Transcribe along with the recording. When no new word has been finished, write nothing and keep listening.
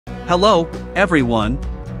Hello, everyone.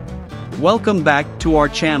 Welcome back to our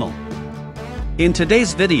channel. In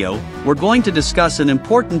today's video, we're going to discuss an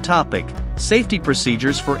important topic: safety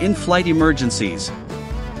procedures for in-flight emergencies.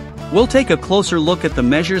 We'll take a closer look at the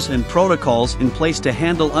measures and protocols in place to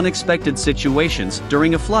handle unexpected situations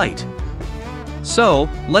during a flight. So,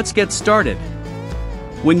 let's get started.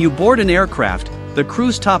 When you board an aircraft, the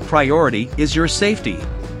crew's top priority is your safety.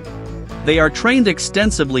 They are trained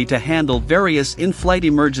extensively to handle various in-flight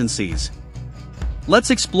emergencies.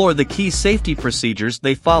 Let's explore the key safety procedures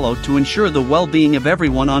they follow to ensure the well-being of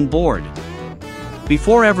everyone on board.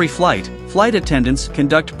 Before every flight, flight attendants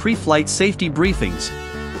conduct pre-flight safety briefings.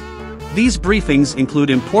 These briefings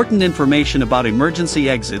include important information about emergency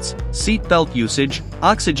exits, seat belt usage,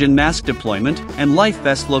 oxygen mask deployment, and life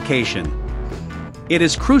vest location. It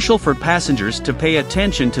is crucial for passengers to pay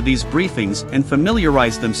attention to these briefings and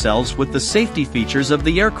familiarize themselves with the safety features of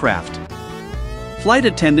the aircraft. Flight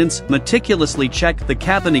attendants meticulously check the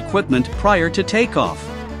cabin equipment prior to takeoff.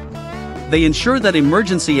 They ensure that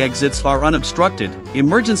emergency exits are unobstructed,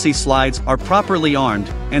 emergency slides are properly armed,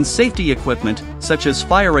 and safety equipment, such as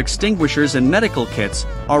fire extinguishers and medical kits,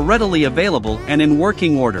 are readily available and in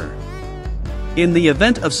working order. In the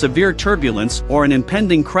event of severe turbulence or an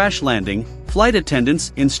impending crash landing, flight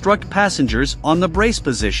attendants instruct passengers on the brace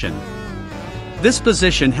position. This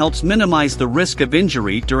position helps minimize the risk of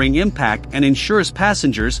injury during impact and ensures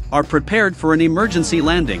passengers are prepared for an emergency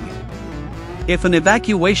landing. If an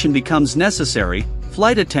evacuation becomes necessary,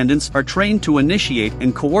 flight attendants are trained to initiate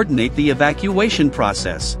and coordinate the evacuation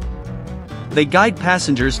process. They guide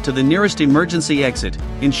passengers to the nearest emergency exit,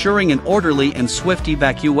 ensuring an orderly and swift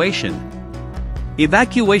evacuation.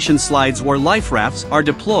 Evacuation slides or life rafts are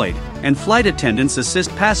deployed, and flight attendants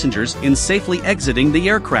assist passengers in safely exiting the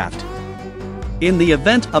aircraft. In the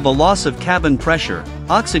event of a loss of cabin pressure,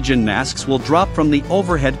 oxygen masks will drop from the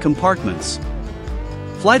overhead compartments.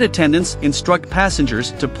 Flight attendants instruct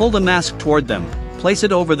passengers to pull the mask toward them, place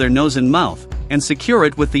it over their nose and mouth, and secure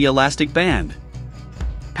it with the elastic band.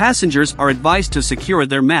 Passengers are advised to secure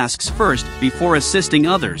their masks first before assisting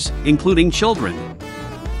others, including children.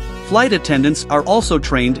 Flight attendants are also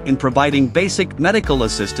trained in providing basic medical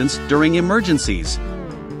assistance during emergencies.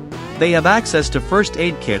 They have access to first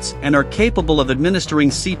aid kits and are capable of administering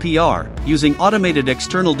CPR, using automated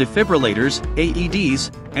external defibrillators,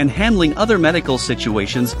 AEDs, and handling other medical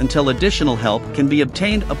situations until additional help can be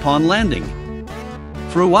obtained upon landing.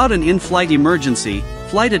 Throughout an in-flight emergency,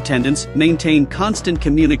 flight attendants maintain constant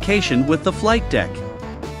communication with the flight deck.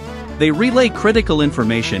 They relay critical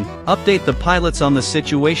information, update the pilots on the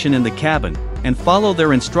situation in the cabin, and follow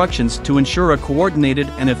their instructions to ensure a coordinated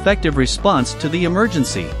and effective response to the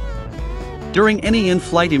emergency. During any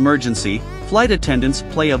in-flight emergency, flight attendants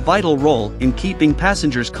play a vital role in keeping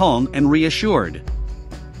passengers calm and reassured.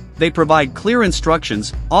 They provide clear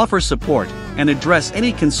instructions, offer support, and address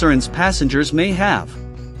any concerns passengers may have.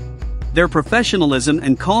 Their professionalism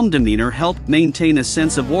and calm demeanor help maintain a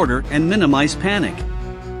sense of order and minimize panic.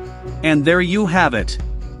 And there you have it.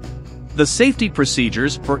 The safety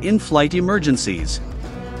procedures for in-flight emergencies.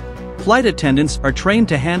 Flight attendants are trained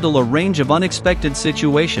to handle a range of unexpected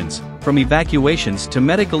situations, from evacuations to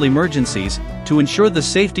medical emergencies, to ensure the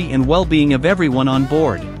safety and well-being of everyone on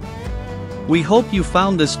board. We hope you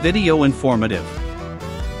found this video informative.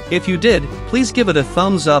 If you did, please give it a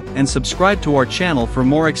thumbs up and subscribe to our channel for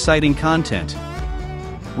more exciting content.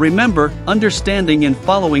 Remember, understanding and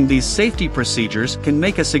following these safety procedures can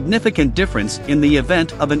make a significant difference in the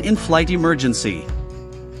event of an in-flight emergency.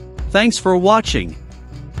 Thanks for watching.